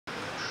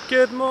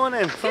Good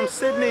morning from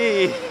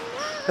Sydney.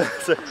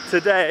 So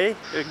today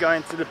we're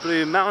going to the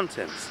Blue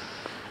Mountains.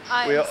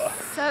 I'm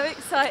so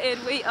excited.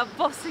 We are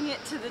bossing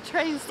it to the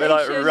train station.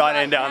 We're like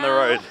running down the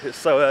road. It's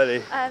so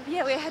early.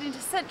 Yeah, we're heading to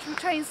Central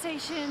train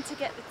station to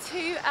get the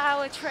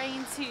 2-hour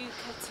train to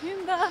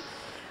Katoomba.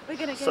 We're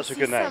going to go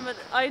see some of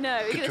I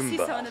know, we're going to see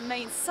some of the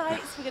main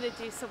sites. We're going to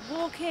do some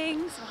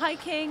walking, some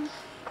hiking.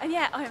 And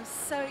yeah, I am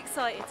so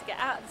excited to get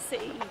out of the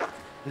city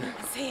and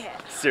see it.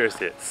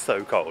 Seriously, it's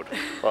so cold.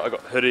 Like, I've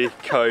got hoodie,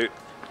 coat.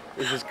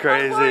 This is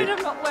crazy. I'm worried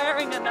I'm not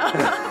wearing enough.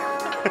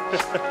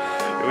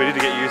 We need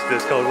to get used to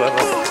this cold weather.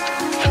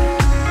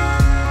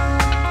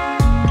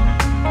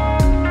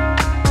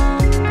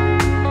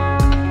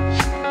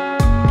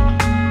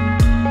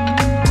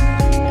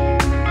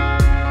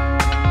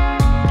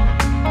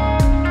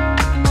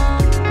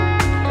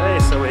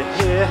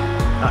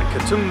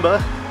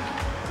 Katoomba,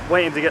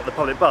 waiting to get the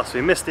public bus.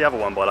 We missed the other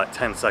one by like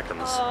 10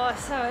 seconds. Oh,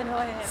 so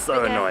annoying.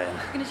 So annoying.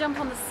 We're going to jump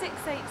on the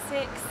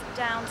 686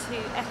 down to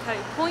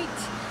Echo Point,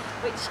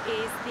 which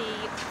is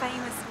the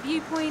famous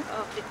viewpoint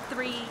of the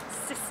Three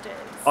Sisters.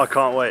 I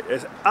can't wait.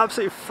 It's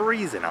absolutely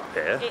freezing up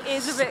here. It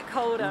is a bit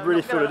colder. You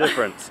really feel the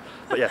difference.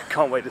 But yeah,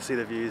 can't wait to see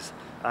the views.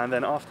 And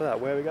then after that,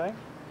 where are we going?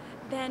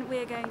 Then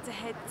we're going to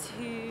head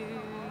to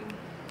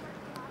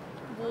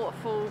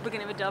Waterfall,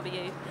 beginning with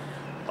W.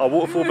 Oh,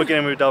 Waterfall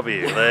beginning with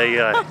W. There you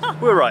go.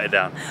 We'll write it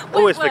down.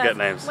 Always forget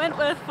names.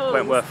 Wentworth Falls.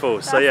 Wentworth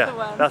Falls. So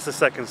yeah, that's the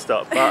second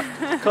stop. But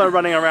kind of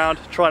running around,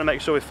 trying to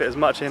make sure we fit as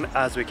much in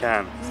as we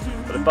can.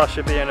 But the bus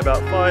should be in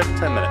about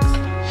 5–10 minutes.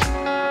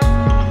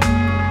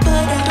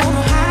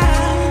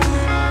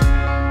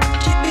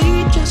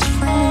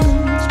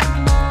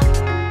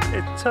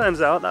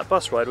 Turns out that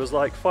bus ride was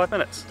like 5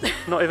 minutes,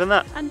 not even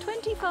that. And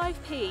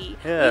 25p.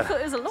 Yeah. We thought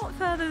it was a lot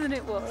further than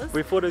it was.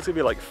 We thought it was going to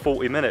be like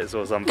 40 minutes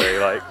or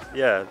something. Like,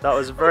 yeah, that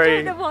was very... I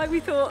don't know why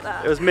we thought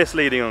that. It was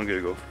misleading on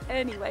Google.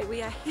 Anyway,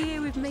 we are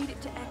here, we've made it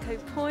to Echo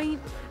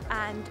Point,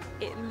 and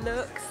it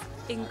looks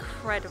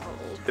incredible.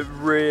 It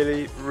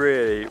really,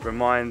 really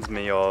reminds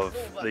me of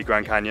the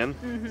Grand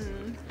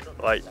Canyon.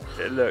 Like,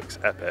 it looks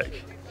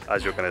epic,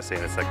 as you're going to see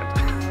in a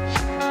second.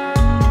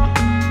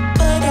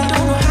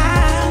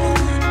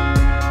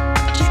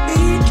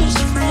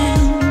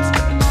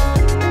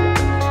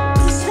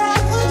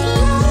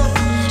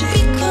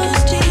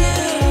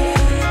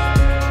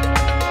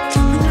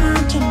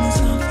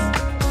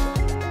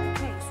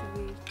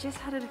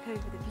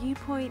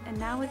 Viewpoint, and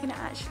now we're going to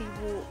actually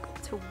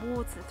walk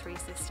towards the Three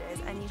Sisters,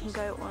 and you can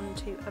go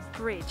onto a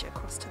bridge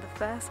across to the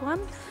first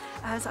one.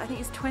 So I think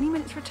it's 20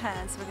 minutes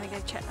return, so we're going to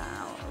go check that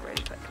out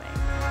really quickly.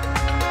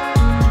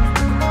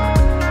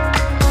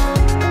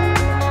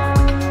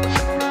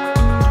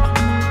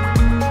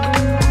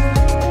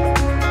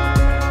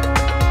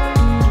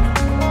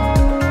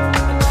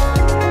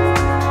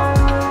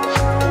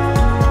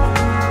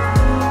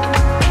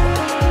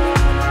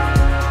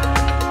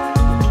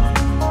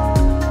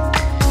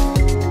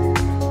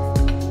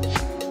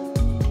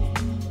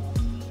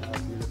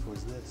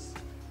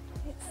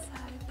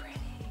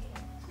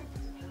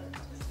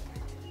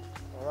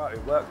 We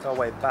worked our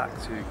way back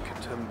to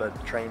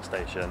Katoomba train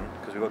station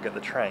because we've got to get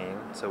the train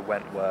to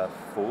Wentworth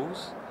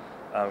Falls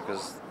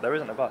because there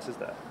isn't a bus, is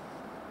there?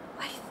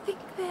 I think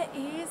there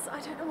is. I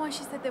don't know why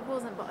she said there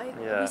wasn't, but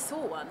we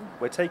saw one.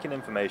 We're taking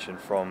information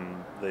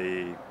from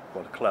the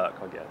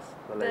clerk, I guess.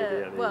 The lady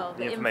at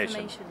the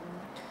information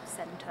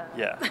centre.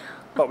 Yeah,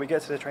 but we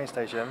get to the train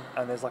station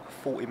and there's like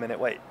a 40-minute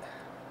wait.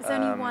 It's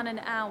only one an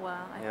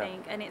hour, I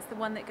think, and it's the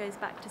one that goes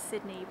back to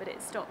Sydney, but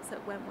it stops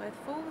at Wentworth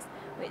Falls,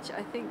 which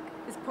I think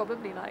is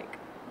probably like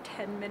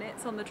 10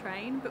 minutes on the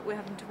train, but we're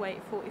having to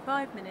wait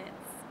 45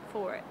 minutes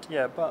for it.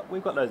 Yeah, but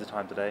we've got loads of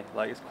time today.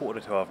 Like, it's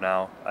 11:45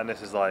 now, and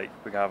this is like,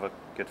 we're going to have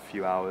a good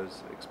few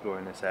hours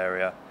exploring this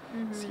area.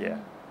 So yeah,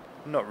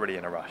 not really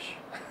in a rush.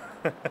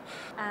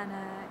 And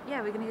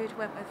yeah, we're going to go to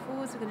Wentworth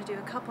Falls. We're going to do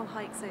a couple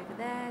hikes over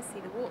there, see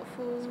the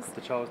waterfalls.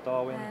 The Charles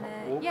Darwin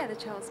walk? Yeah, the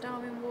Charles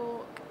Darwin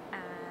walk.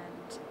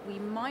 We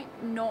might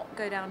not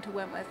go down to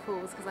Wentworth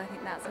Falls because I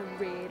think that's a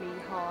really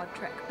hard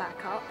trek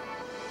back up.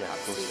 Yeah,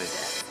 we'll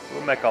see.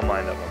 We'll make our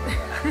mind up on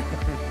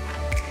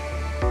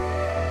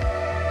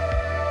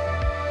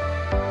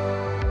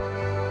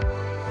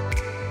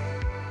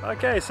that.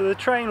 Okay, so the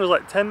train was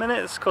like 10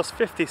 minutes, cost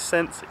 50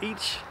 cents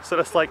each, so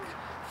that's like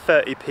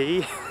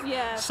 30p.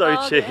 Yeah, so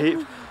bargain.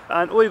 Cheap.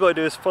 And all you've got to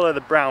do is follow the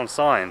brown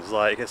signs,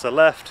 like it's a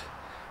left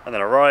and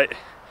then a right.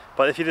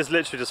 But if you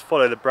literally just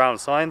follow the brown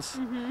signs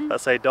that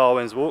say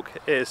Darwin's Walk,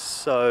 it is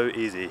so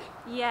easy.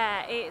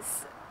 Yeah,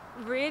 it's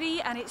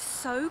really, and it's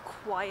so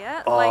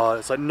quiet. Oh,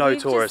 it's like no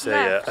tourists here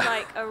yet.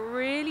 Like a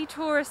really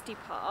touristy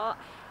part,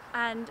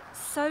 and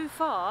so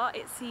far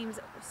it seems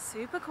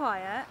super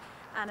quiet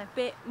and a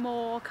bit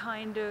more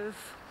kind of...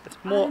 It's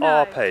more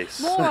our pace.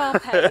 More our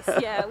pace,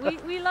 yeah.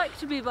 We like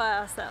to be by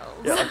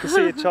ourselves. Yeah, I can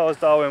see the Charles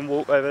Darwin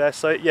Walk over there.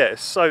 So yeah,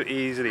 it's so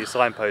easily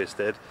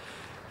signposted.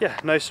 Yeah,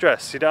 no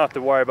stress. You don't have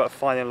to worry about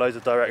finding loads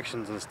of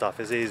directions and stuff.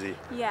 It's easy.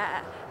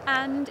 Yeah,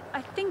 and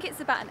I think it's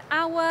about an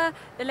hour.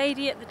 The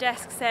lady at the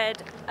desk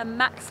said a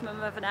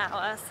maximum of an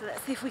hour, so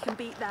let's see if we can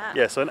beat that.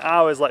 Yeah, so an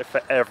hour is like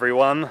for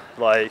everyone,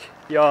 like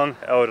young,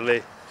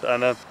 elderly,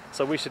 and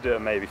so we should do it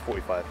maybe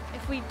 45.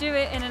 If we do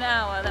it in an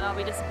hour, then I'll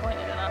be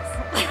disappointed in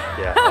us.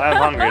 Yeah, I am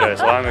hungry though,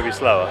 so I'm going to be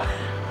slower.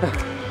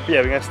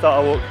 Yeah, we're going to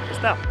start our walk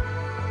just now.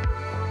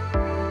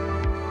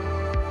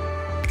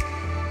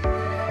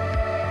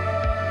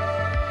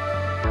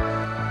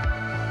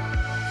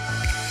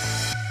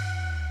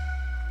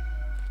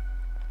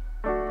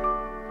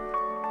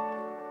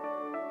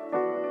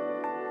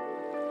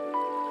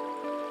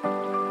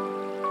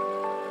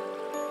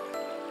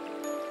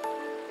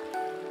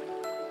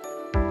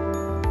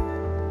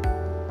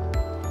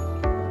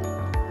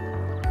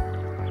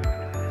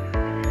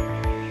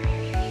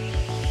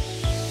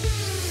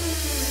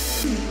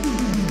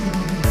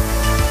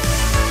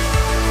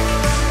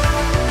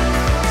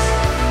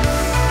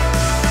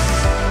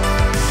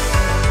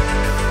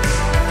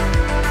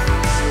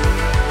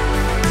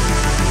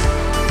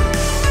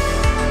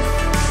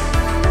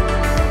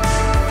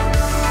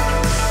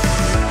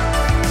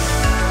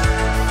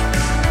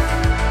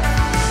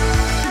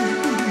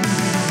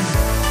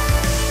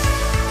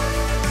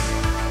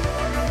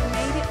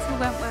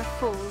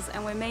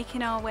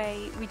 Making our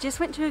way, we just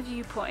went to a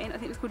viewpoint, I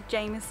think it was called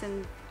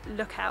Jameson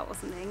Lookout or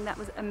something, that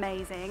was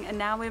amazing, and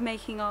now we're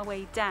making our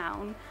way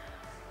down,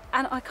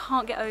 and I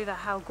can't get over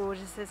how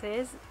gorgeous this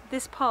is.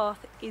 This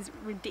path is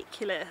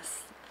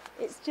ridiculous.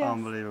 It's just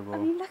unbelievable. I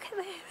mean, look at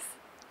this,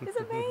 it's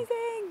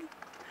amazing.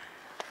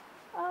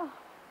 Oh.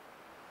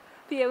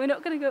 But yeah, we're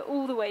not going to go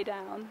all the way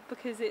down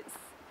because it's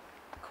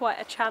quite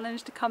a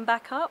challenge to come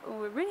back up, and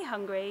we're really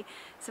hungry,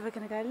 so we're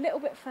going to go a little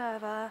bit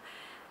further,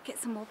 get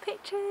some more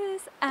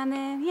pictures, and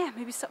then yeah,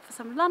 maybe stop for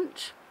some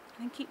lunch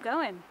and then keep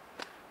going.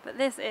 But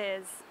this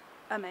is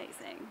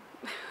amazing.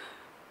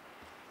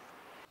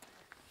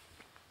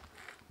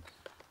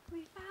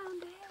 We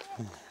found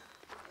it!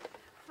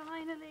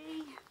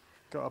 Finally!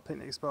 Got our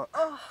picnic spot.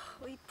 Oh,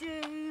 we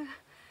do!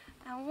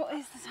 Now what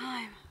is the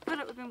time? I feel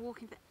like we've been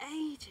walking for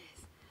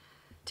ages.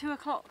 2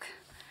 o'clock.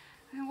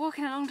 We've been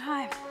walking a long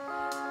time.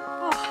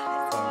 Oh,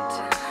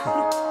 let's eat.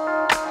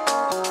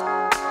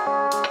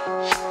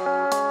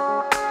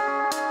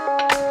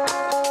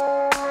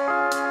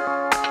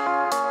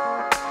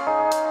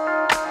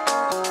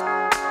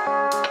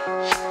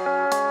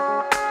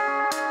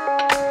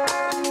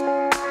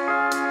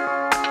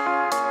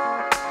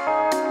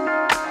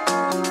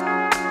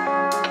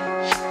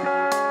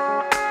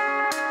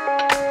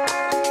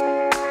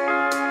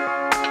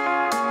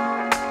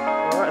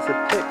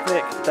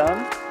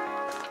 Done,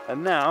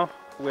 and now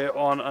we're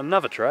on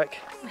another trek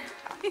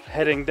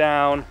heading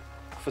down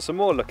for some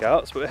more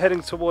lookouts, but we're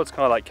heading towards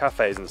kind of like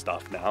cafes and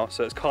stuff now,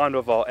 so it's kind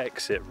of our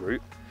exit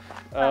route.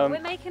 We're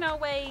making our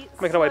way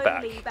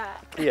back.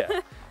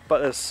 Yeah, but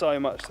there's so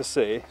much to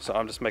see, so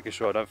I'm just making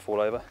sure I don't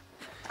fall over.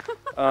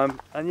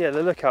 And yeah,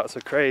 the lookouts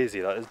are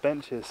crazy. Like, there's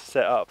benches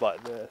set up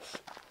like this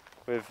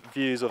with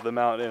views of the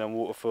mountain and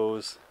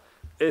waterfalls.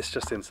 It's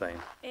just insane.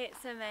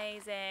 It's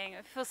amazing.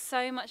 I feel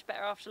so much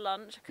better after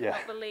lunch. I could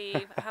not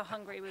believe how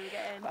hungry we were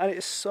getting. And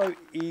it's so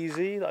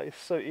easy, like it's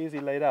so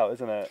easy laid out,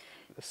 isn't it?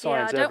 The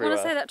signs I don't everywhere.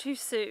 want to say that too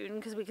soon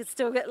because we could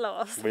still get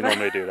lost. We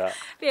normally do that.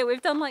 But yeah,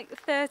 we've done like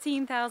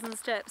 13,000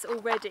 steps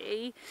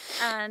already,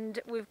 and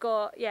we've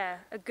got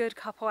a good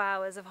couple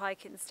hours of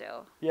hiking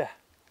still. Yeah,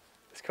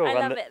 it's cool. I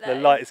love and it, the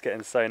light's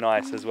getting so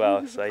nice as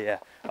well. So yeah,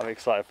 I'm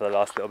excited for the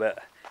last little bit.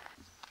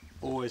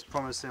 Always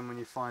promising when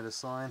you find a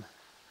sign.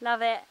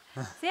 Love it.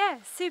 So yeah,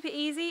 super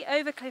easy,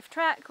 over cliff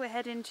track. We're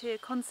heading to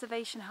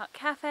Conservation Hut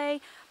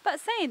Cafe. But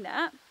saying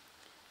that,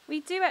 we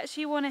do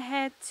actually want to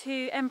head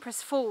to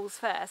Empress Falls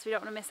first. We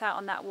don't want to miss out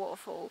on that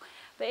waterfall.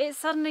 But it's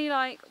suddenly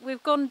like,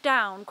 we've gone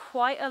down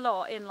quite a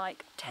lot in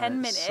like 10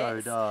 minutes. It's so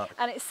dark.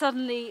 And it's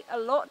suddenly a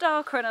lot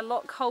darker and a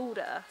lot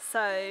colder.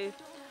 So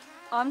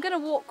I'm going to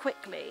walk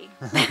quickly.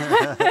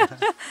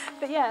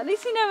 But yeah, at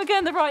least we know we're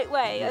going the right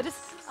way.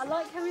 I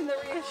like having the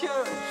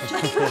reassurance.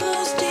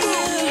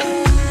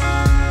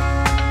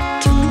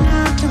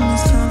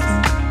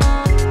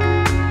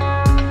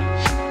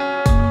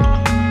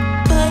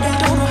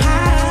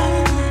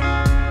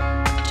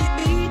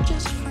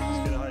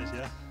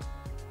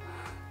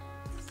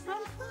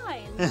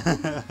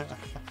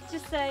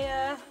 Just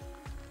a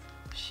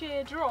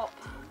sheer drop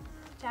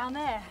down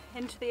there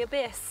into the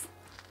abyss.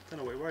 Don't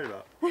know what you're worried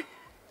about.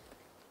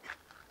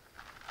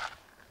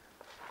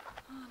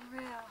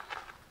 Unreal.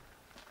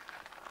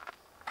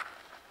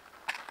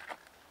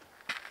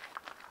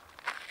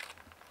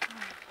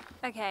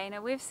 Okay,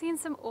 now we've seen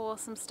some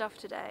awesome stuff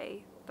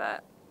today,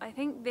 but I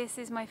think this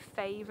is my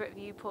favourite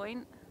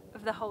viewpoint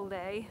of the whole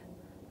day.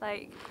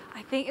 Like,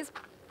 I think it's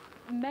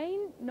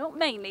not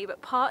mainly,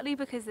 but partly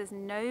because there's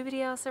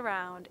nobody else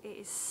around. It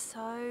is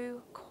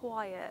so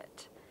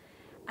quiet,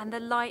 and the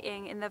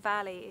lighting in the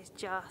valley is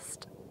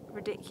just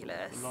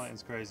ridiculous. The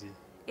lighting's crazy.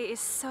 It is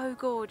so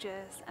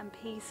gorgeous and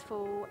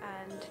peaceful,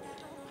 and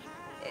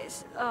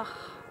it's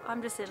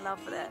I'm just in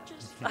love with it.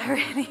 I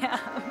really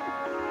am.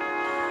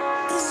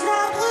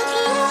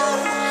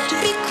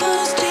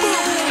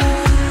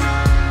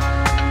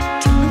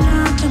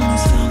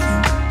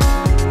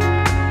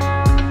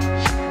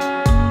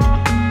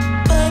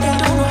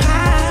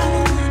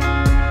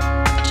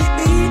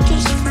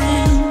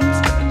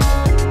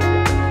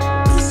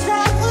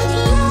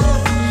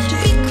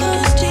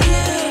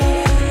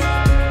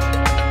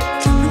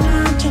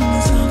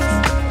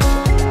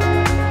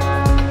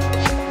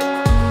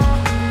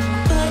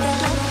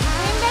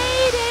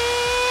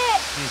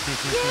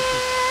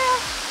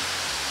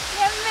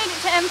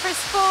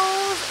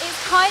 Falls.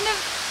 It's kind of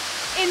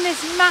in this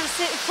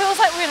massive, it feels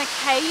like we're in a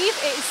cave.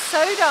 It is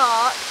so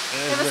dark.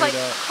 There was like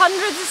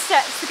hundreds of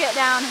steps to get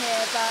down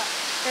here, but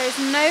there is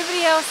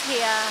nobody else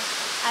here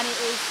and it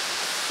is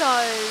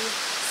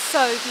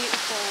so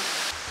beautiful.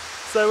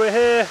 So we're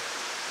here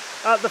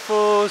at the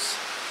falls.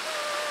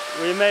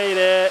 We made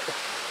it.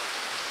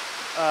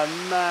 And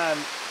man,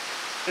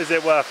 is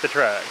it worth the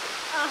trek?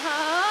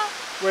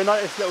 We're in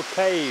like this little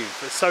cave.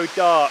 It's so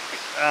dark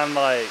and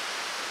like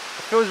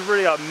it feels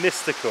really like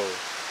mystical.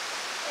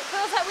 It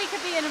feels like we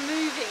could be in a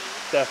movie.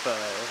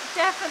 Definitely.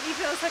 Definitely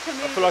feels like a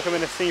movie. I feel like I'm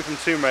in a scene from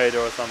Tomb Raider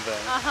or something.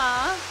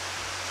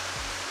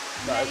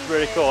 That's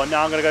really cool. And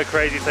now I'm going to go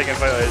crazy taking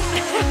photos.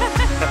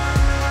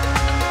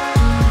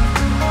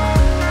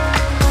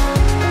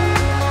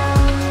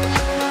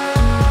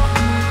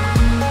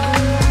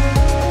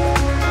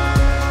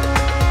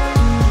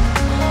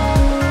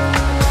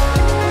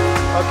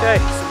 Okay,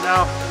 so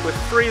now we're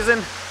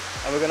freezing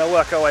and we're going to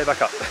work our way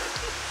back up.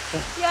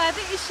 Yeah, I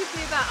think it should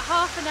be about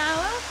half an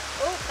hour.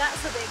 Oh,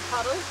 that's a big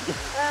puddle.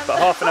 About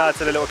half an hour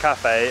to the little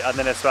cafe and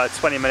then it's about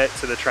 20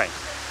 minutes to the train.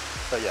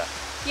 So yeah.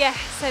 Yeah,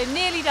 so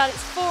nearly done.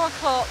 It's 4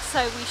 o'clock,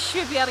 so we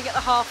should be able to get the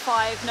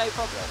 5:30, no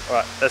problem.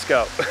 Alright, let's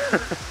go.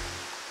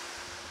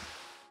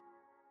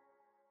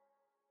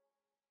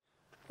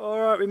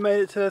 Alright, we made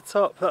it to the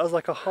top. That was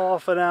like a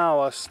half an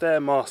hour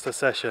Stairmaster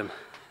session.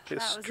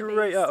 It's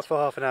straight up for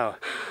half an hour.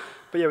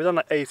 But yeah, we've done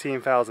like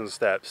 18,000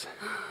 steps.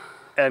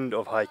 End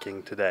of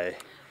hiking today.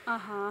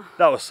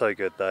 That was so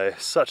good though,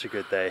 such a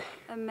good day.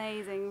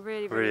 Amazing,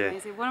 really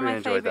amazing. One of my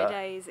favourite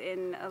days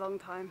in a long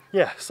time.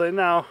 Yeah, so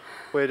now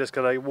we're just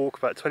going to walk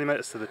about 20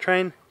 minutes to the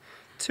train,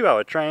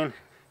 2-hour train,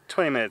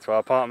 20 minutes to our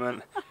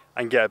apartment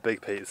and get a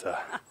big pizza.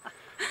 I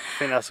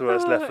think that's all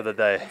that's left for the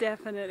day.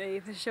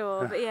 Definitely, for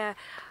sure. But yeah,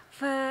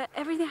 for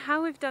everything,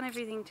 how we've done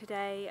everything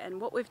today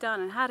and what we've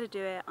done and how to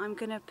do it, I'm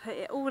going to put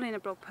it all in a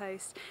blog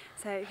post.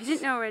 So if you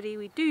didn't know already,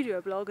 we do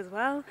a blog as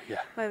well,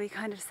 where we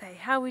kind of say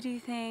how we do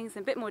things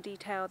in a bit more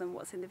detail than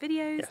what's in the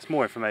videos. Yes,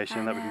 more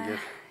information that we can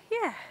give.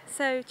 Yeah,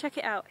 so check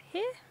it out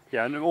here.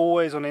 Yeah, and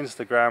always on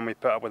Instagram we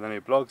put up when the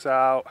new blog's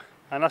out,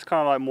 and that's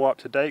kind of like more up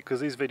to date because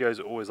these videos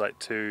are always like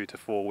 2 to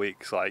 4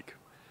 weeks like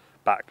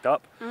backed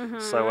up,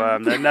 so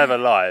they're never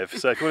live.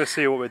 So if you want to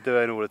see what we're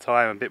doing all the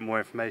time and a bit more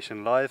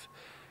information live,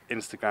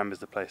 Instagram is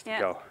the place to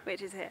go.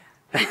 Which is here.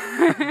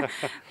 But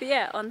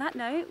yeah, on that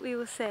note, we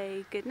will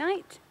say good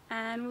night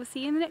and we'll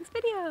see you in the next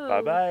video.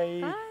 Bye bye.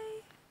 Bye.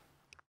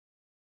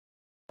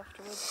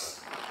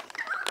 Afterwards.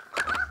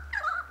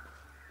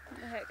 What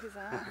the heck is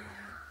that?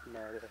 No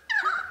idea.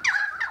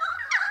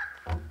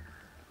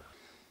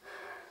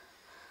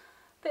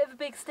 Bit of a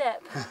big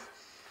step.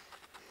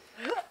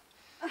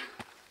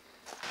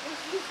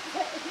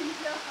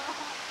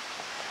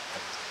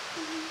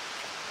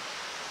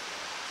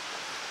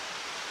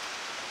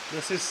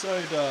 This is so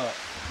dark.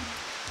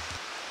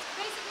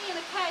 Basically in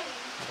a cave.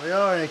 We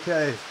are in a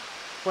cave.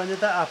 When did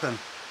that happen?